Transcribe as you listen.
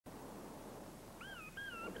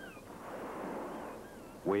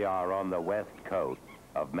We are on the west coast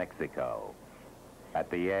of Mexico, at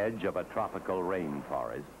the edge of a tropical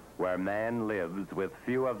rainforest where man lives with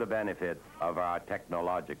few of the benefits of our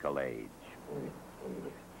technological age.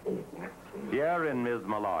 Here in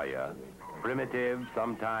Mismalaya, primitive,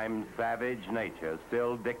 sometimes savage nature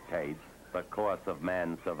still dictates the course of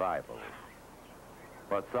man's survival.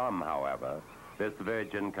 For some, however, this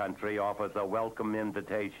virgin country offers a welcome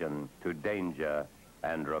invitation to danger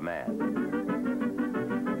and romance.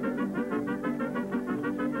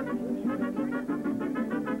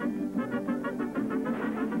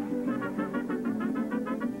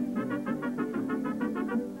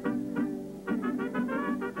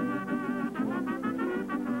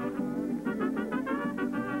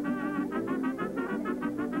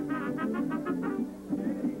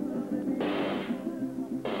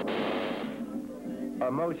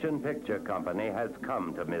 A motion picture company has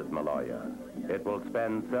come to Mismalaya. It will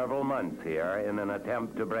spend several months here in an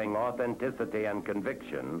attempt to bring authenticity and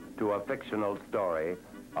conviction to a fictional story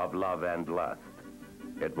of love and lust.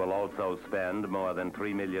 It will also spend more than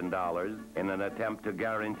 $3 million in an attempt to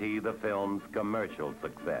guarantee the film's commercial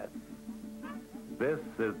success. This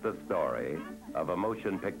is the story of a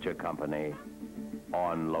motion picture company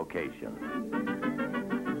on location.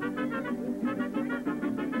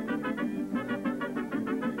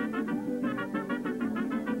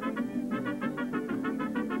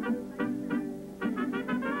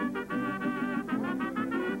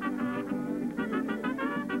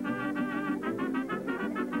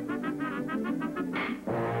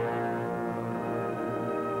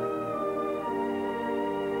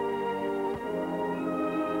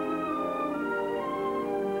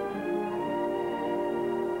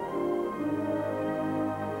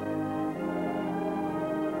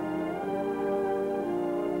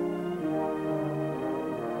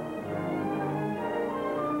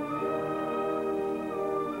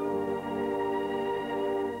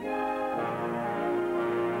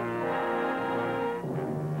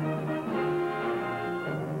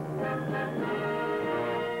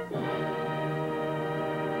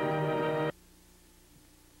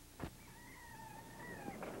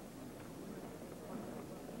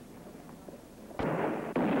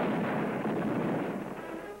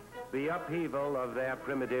 The upheaval of their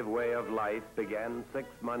primitive way of life began 6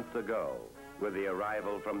 months ago with the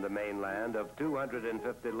arrival from the mainland of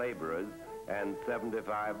 250 laborers and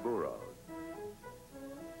 75 burros.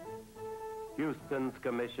 Huston's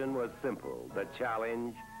commission was simple, the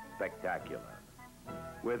challenge spectacular.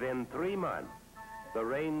 Within 3 months, the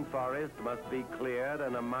rainforest must be cleared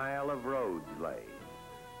and a mile of roads laid.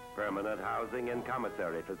 Permanent housing and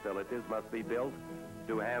commissary facilities must be built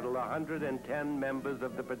to handle 110 members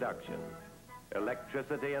of the production.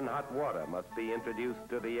 Electricity and hot water must be introduced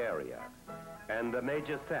to the area. And the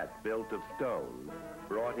major set, built of stone,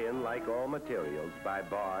 brought in like all materials by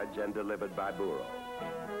barge and delivered by burro.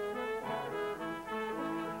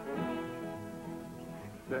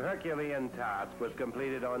 The Herculean task was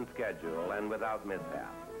completed on schedule and without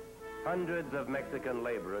mishap. Hundreds of Mexican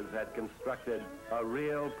laborers had constructed a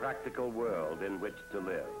real practical world in which to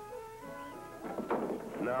live.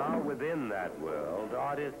 Now, within that world,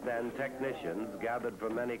 artists and technicians gathered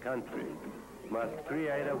from many countries must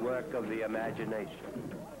create a work of the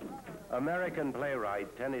imagination. American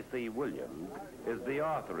playwright Tennessee Williams is the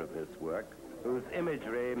author of this work, whose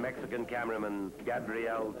imagery Mexican cameraman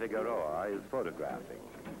Gabriel Figueroa is photographing.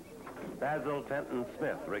 Basil Fenton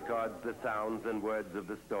Smith records the sounds and words of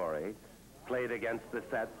the story, played against the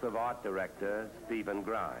sets of art director Stephen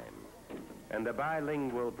Grimes. And the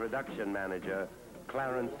bilingual production manager,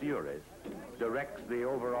 Clarence Uris, directs the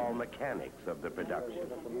overall mechanics of the production.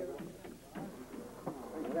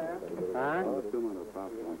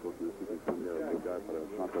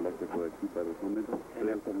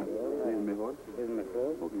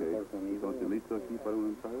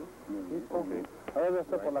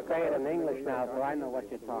 Say it in English now so I know what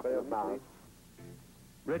you're talking about.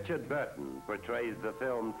 Richard Burton portrays the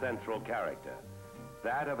film's central character,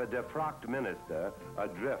 that of a defrocked minister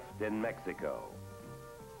adrift in Mexico.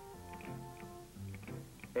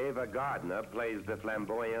 Ava Gardner plays the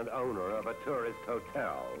flamboyant owner of a tourist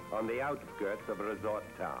hotel on the outskirts of a resort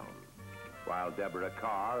town, while Deborah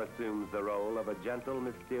Kerr assumes the role of a gentle,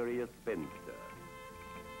 mysterious spinster.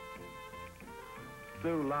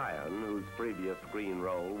 Sue Lyon, whose previous screen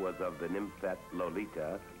role was of the nymphette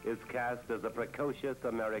Lolita, is cast as a precocious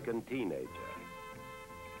American teenager.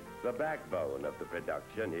 The backbone of the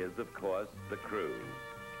production is, of course, the crew,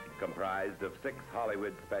 comprised of 6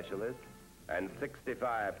 Hollywood specialists and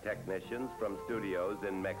 65 technicians from studios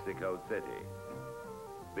in Mexico City.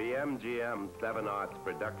 The MGM 7 Arts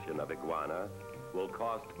production of Iguana will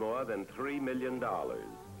cost more than $3 million,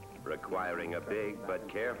 requiring a big but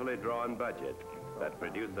carefully drawn budget that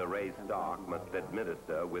producer Ray Stark must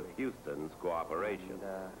administer with Huston's cooperation.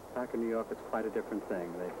 Back in New York, it's quite a different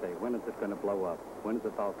thing. They say, when is it going to blow up? When is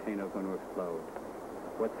the volcano going to explode?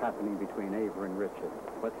 What's happening between Ava and Richard?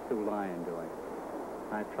 What's Sue Lyon doing?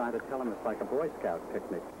 I try to tell them it's like a Boy Scout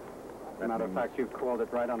picnic. As a matter of fact, you've called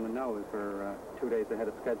it right on the nose. We're 2 days ahead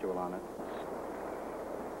of schedule on it.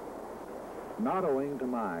 Not owing to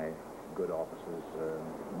my good offices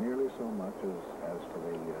nearly so much as to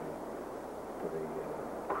the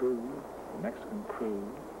crew, the Mexican crew.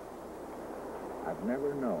 I've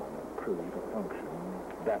never known a crew to function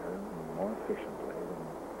better and more efficiently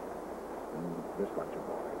than this bunch of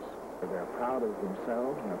boys. They're proud of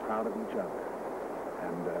themselves and they're proud of each other.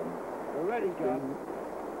 And We're ready, John.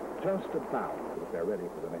 Just about if they're ready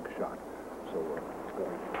for the next shot. So let's go.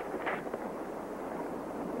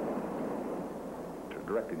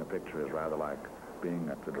 Directing a picture is rather like being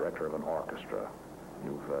the director of an orchestra.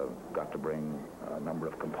 You've got to bring a number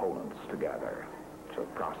of components together. It's a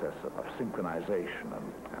process of synchronization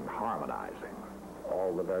and harmonizing.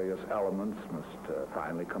 All the various elements must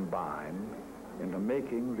finally combine into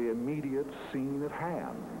making the immediate scene at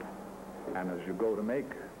hand. And as you go to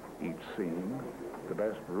make each scene, the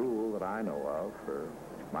best rule that I know of for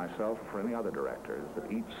myself or for any other director is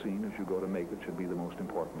that each scene as you go to make it should be the most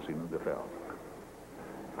important scene of the film.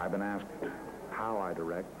 I've been asked how I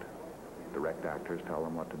direct. Direct actors, tell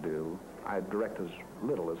them what to do. I direct as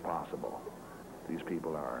little as possible. These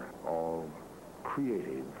people are all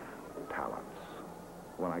creative talents.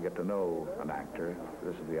 When I get to know an actor,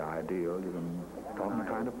 this is the ideal. You can talk in a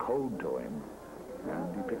kind of code to him,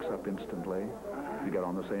 and he picks up instantly. You get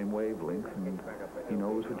on the same wavelength, and he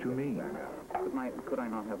knows what you mean. Could I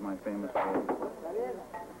not have my famous word?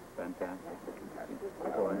 Fantastic.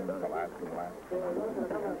 Before I start.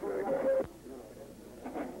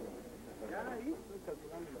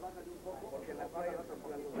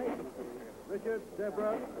 Richard,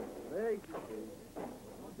 Deborah, hey.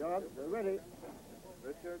 John, they're ready.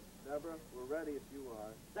 Richard, Deborah, we're ready if you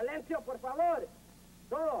are. Silencio, por favor.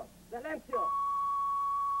 Todos, silencio.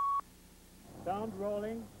 Sound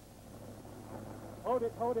rolling. Hold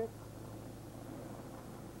it, hold it.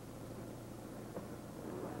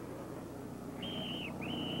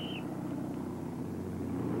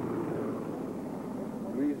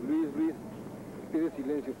 Luis,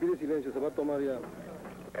 pide silencio, se va a tomar ya.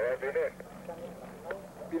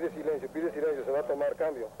 Pide silencio, se va a tomar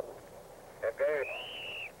cambio.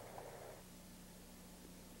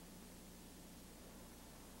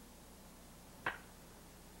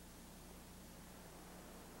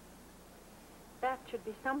 That should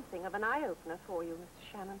be something of an eye-opener for you,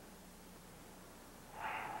 Mr. Shannon.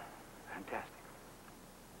 Fantastic.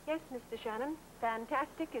 Yes, Mr. Shannon,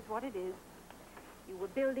 fantastic is what it is. You were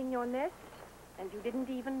building your nest, and you didn't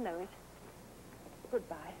even know it.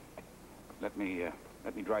 Goodbye. Let me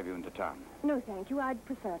drive you into town. No, thank you. I'd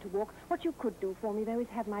prefer to walk. What you could do for me, though, is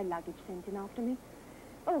have my luggage sent in after me.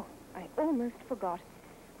 Oh, I almost forgot.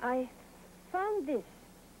 I found this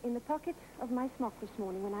in the pocket of my smock this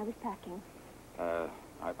morning when I was packing.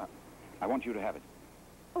 I want you to have it.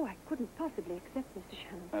 Oh, I couldn't possibly accept, Mr.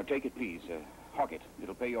 Shannon. Take it, please. Hawk it.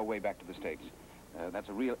 It'll pay your way back to the States. That's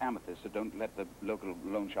a real amethyst, so don't let the local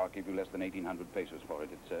loan shark give you less than 1,800 pesos for it.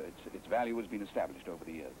 Its value has been established over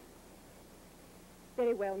the years.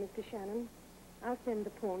 Very well, Mr. Shannon. I'll send the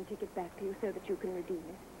pawn ticket back to you so that you can redeem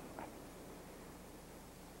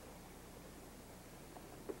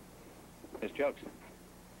it. Miss Jokes.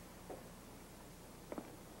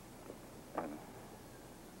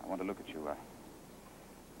 I want to look at you. I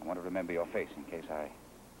want to remember your face in case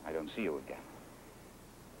I don't see you again.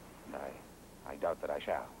 And I doubt that I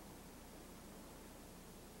shall.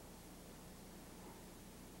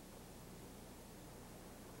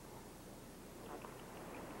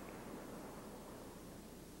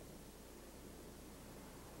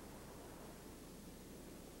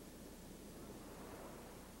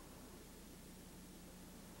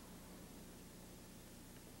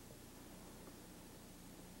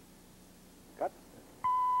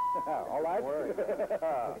 All right.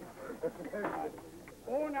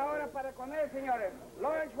 Una hora para comer, señores.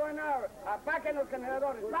 Lunch for an hour. Apaquen los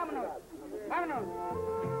generadores. Vámonos. Vámonos.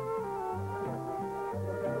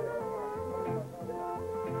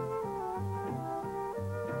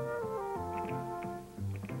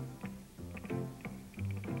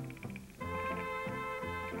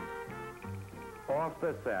 Off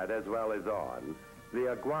the set as well as on,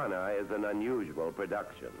 the Iguana is an unusual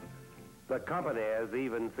production. The company has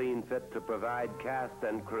even seen fit to provide cast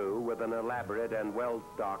and crew with an elaborate and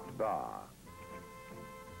well-stocked bar.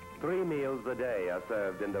 3 meals a day are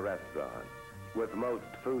served in the restaurant, with most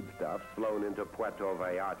foodstuffs flown into Puerto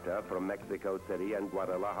Vallarta from Mexico City and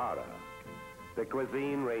Guadalajara. The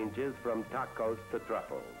cuisine ranges from tacos to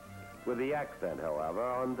truffles, with the accent, however,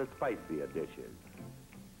 on the spicier dishes.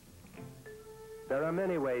 There are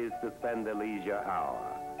many ways to spend the leisure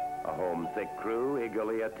hour. A homesick crew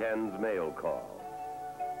eagerly attends mail calls.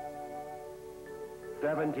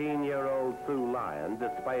 17-year-old Sue Lyon,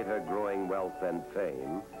 despite her growing wealth and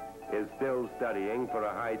fame, is still studying for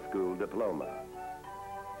a high school diploma.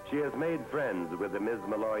 She has made friends with the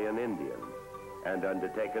Mismaloyan Indians and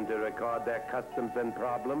undertaken to record their customs and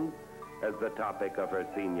problems as the topic of her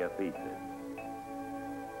senior thesis.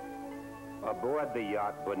 Aboard the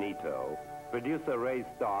yacht Bonito, producer Ray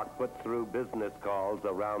Stark puts through business calls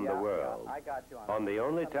around the world. I got you on the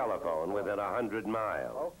only telephone within 100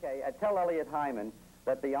 miles. Okay, tell Elliot Hyman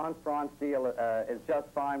that the en France deal is just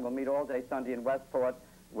fine. We'll meet all day Sunday in Westport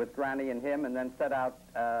with Granny and him, and then set out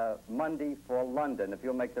Monday for London, if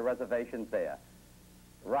you'll make the reservations there.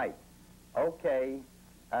 Right. Okay,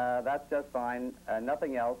 that's just fine.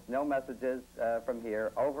 Nothing else. No messages from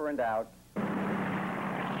here. Over and out.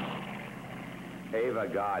 Ava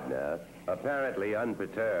Gardner, apparently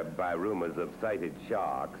unperturbed by rumors of sighted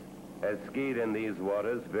sharks, has skied in these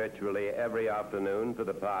waters virtually every afternoon for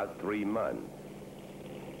the past 3 months.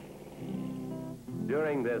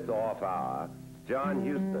 During this off hour, John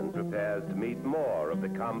Huston prepares to meet more of the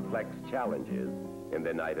complex challenges in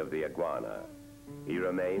the night of the Iguana. He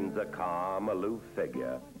remains a calm, aloof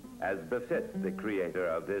figure, as befits the creator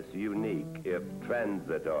of this unique, if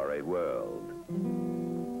transitory, world.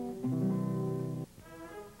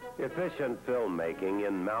 Efficient filmmaking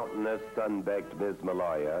in mountainous, sun-baked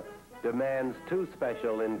Mismaloya demands 2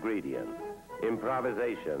 special ingredients: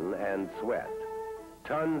 improvisation and sweat.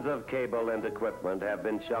 Tons of cable and equipment have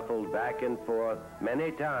been shuffled back and forth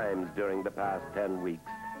many times during the past 10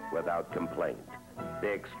 weeks without complaint. The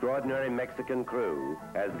extraordinary Mexican crew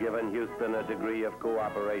has given Huston a degree of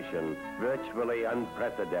cooperation virtually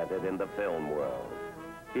unprecedented in the film world.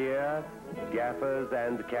 Here, gaffers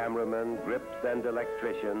and cameramen, grips and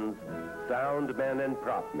electricians, sound men and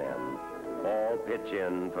prop men all pitch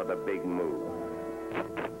in for the big move.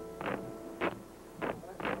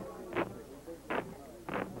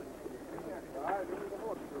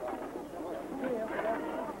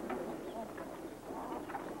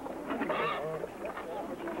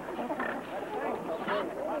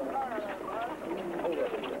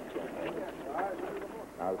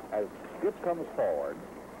 As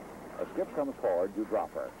Skip comes forward, you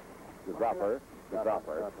drop her. You drop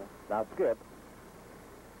her. Now, Skip,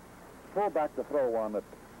 pull back to throw one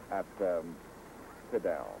at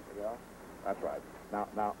Fidel. Yeah? That's right.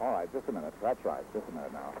 Now, all right, just a minute. That's right, just a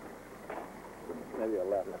minute now. Maybe a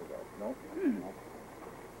left. No? No.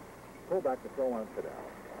 Pull back to throw one at Fidel.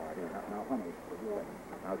 All right, now, honey,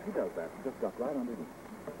 now, she does that. Just duck right underneath.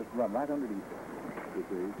 Just run right underneath her. You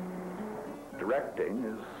see? Directing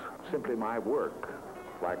is simply my work,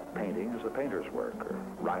 like painting is a painter's work, or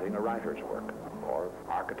writing a writer's work, or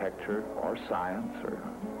architecture, or science, or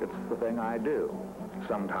it's the thing I do.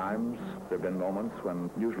 Sometimes there have been moments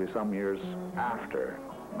when, usually some years after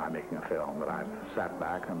I'm making a film, that I've sat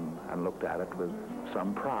back and looked at it with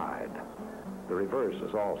some pride. The reverse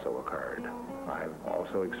has also occurred. I've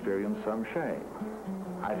also experienced some shame.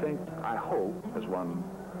 I hope, as one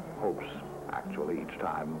hopes actually each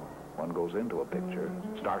time one goes into a picture,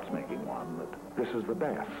 starts making one, that this is the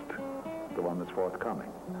best, the one that's forthcoming.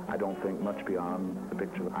 I don't think much beyond the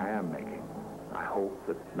picture that I am making. I hope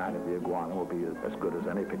that Night of the Iguana will be as good as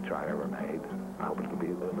any picture I ever made. I hope it'll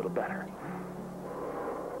be a little better.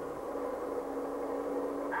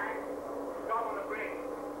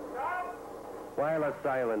 While a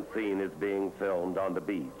silent scene is being filmed on the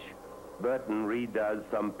beach, Burton redoes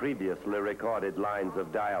some previously recorded lines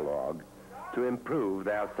of dialogue to improve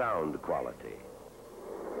their sound quality.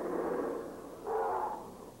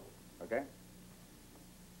 Okay.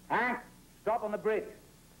 Hank, stop on the bridge.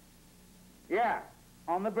 Yeah,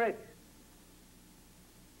 on the bridge.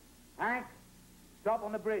 Hank, stop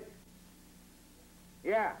on the bridge.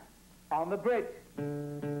 Yeah, on the bridge.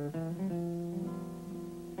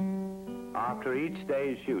 After each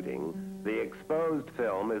day's shooting, the exposed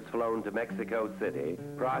film is flown to Mexico City,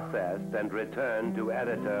 processed, and returned to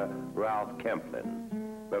editor Ralph Kemplin.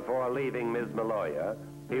 Before leaving Mismaloya,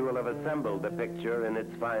 he will have assembled the picture in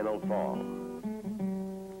its final form.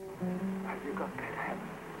 Have you got that?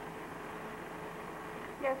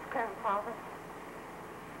 Yes, Grandfather.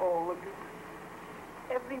 All of you.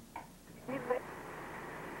 Every minute.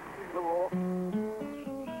 The war.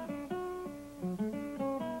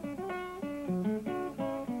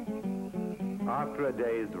 After a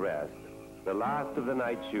day's rest, the last of the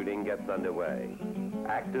night shooting gets underway.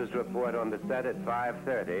 Actors report on the set at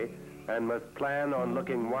 5:30 and must plan on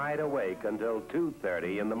looking wide awake until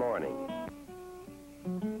 2:30 in the morning.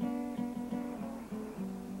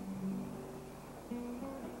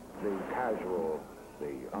 The casual,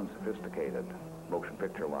 the unsophisticated, motion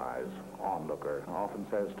picture-wise onlooker often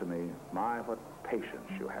says to me, "My, what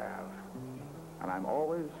patience you have." And I'm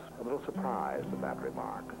always a little surprised at that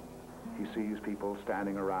remark. He sees people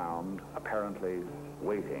standing around, apparently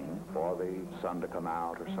waiting for the sun to come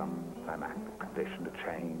out or some climactic condition to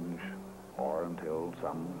change, or until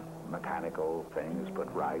some mechanical thing is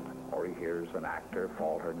put right, or he hears an actor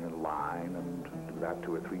faltering in line and do that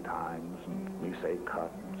 2 or 3 times, and we say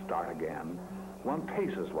cut and start again. One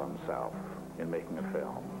paces oneself in making a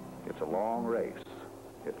film. It's a long race.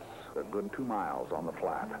 It's a good 2 miles on the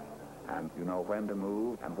flat, and you know when to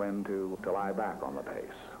move and when to lie back on the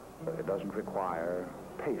pace. It doesn't require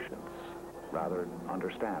patience, rather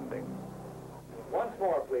understanding. Once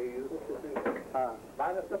more, please.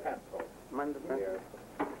 Minus the pencil. Minus the pencil. Here.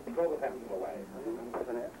 Throw the pencil away.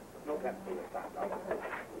 No pencil this time.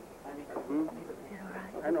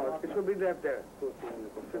 I know. It should be left there. It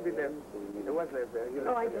should be left. It was left there.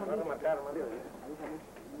 Oh, I don't.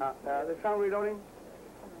 The sound reloading?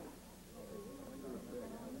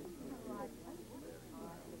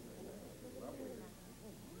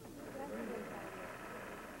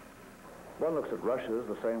 One looks at rushes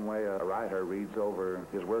the same way a writer reads over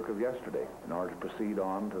his work of yesterday in order to proceed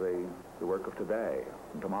on to the work of today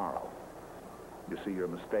and tomorrow. You see your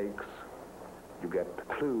mistakes, you get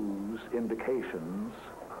clues, indications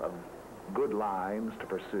of good lines to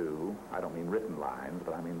pursue. I don't mean written lines,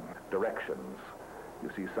 but I mean directions. You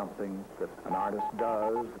see something that an artist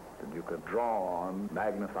does that you can draw on,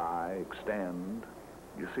 magnify, extend.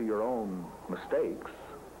 You see your own mistakes.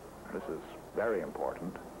 This is very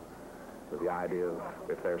important. With the idea of,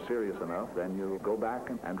 if they're serious enough, then you go back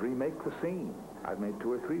and remake the scene. I've made 2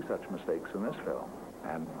 or 3 such mistakes in this film,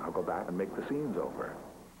 and I'll go back and make the scenes over.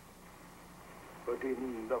 But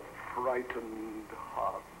in the frightened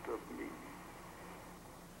heart of me.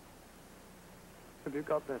 Have you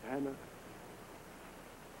got that, Hannah?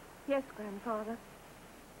 Yes, Grandfather.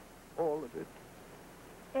 All of it.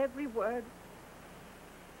 Every word.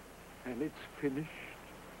 And it's finished?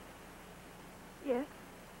 Yes.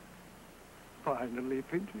 Finally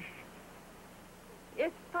finished?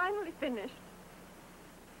 Yes, finally finished.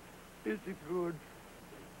 Is it good?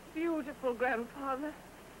 Beautiful, Grandfather.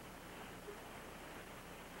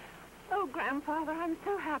 Oh, Grandfather, I'm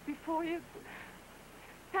so happy for you.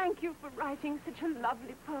 Thank you for writing such a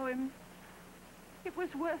lovely poem. It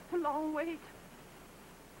was worth the long wait.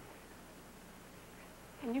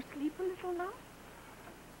 Can you sleep a little now?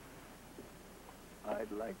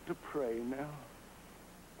 I'd like to pray now.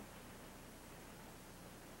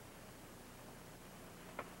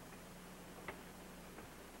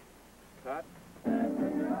 Cut.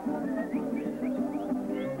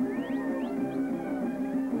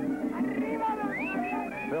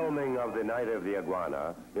 Filming of The Night of the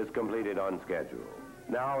Iguana is completed on schedule.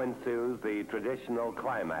 Now ensues the traditional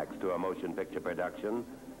climax to a motion picture production,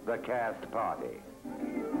 the cast party.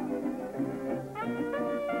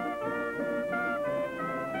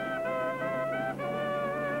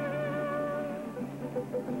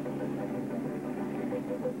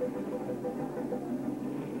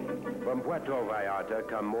 From Puerto Vallarta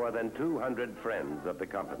come more than 200 friends of the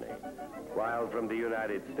company, while from the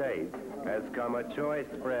United States has come a choice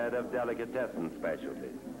spread of delicatessen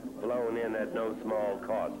specialties, flown in at no small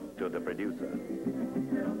cost to the producer.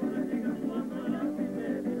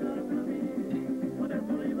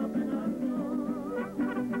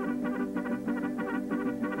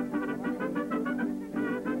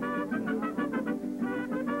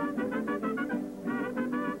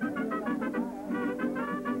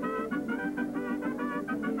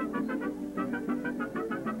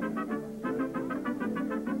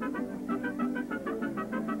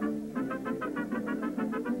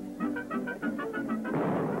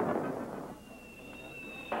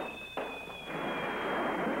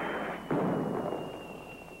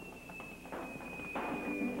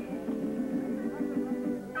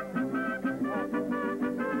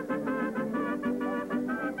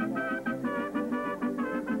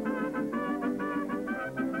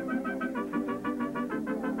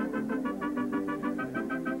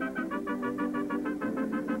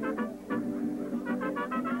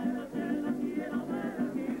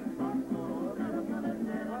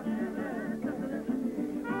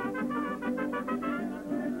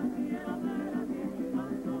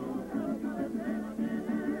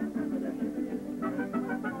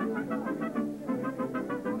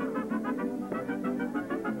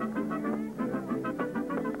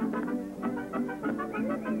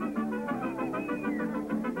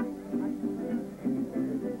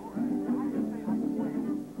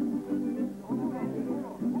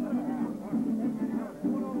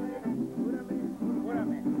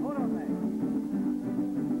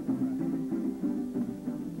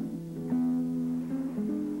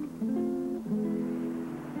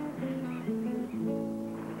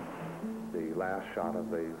 last shot of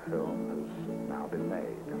the film has now been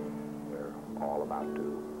made. We're all about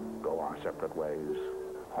to go our separate ways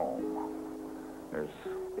home. There's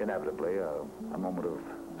inevitably a moment of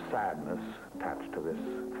sadness attached to this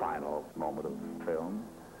final moment of film.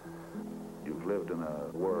 You've lived in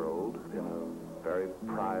a world, in a very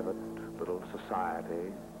private little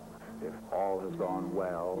society. If all has gone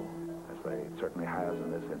well, as it certainly has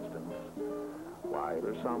in this instance, why,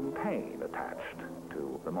 there's some pain attached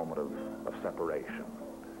to the moment of separation.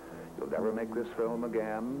 You'll never make this film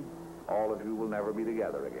again. All of you will never be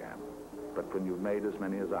together again. But when you've made as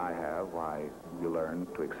many as I have, why, you learn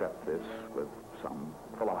to accept this with some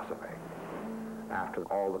philosophy. After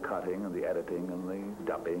all the cutting and the editing and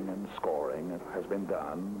the dubbing and scoring has been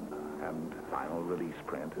done, and final release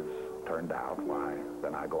print is turned out, why,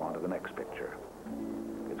 then I go on to the next picture.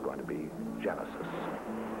 It's going to be Genesis,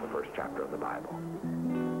 the first chapter of the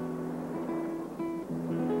Bible.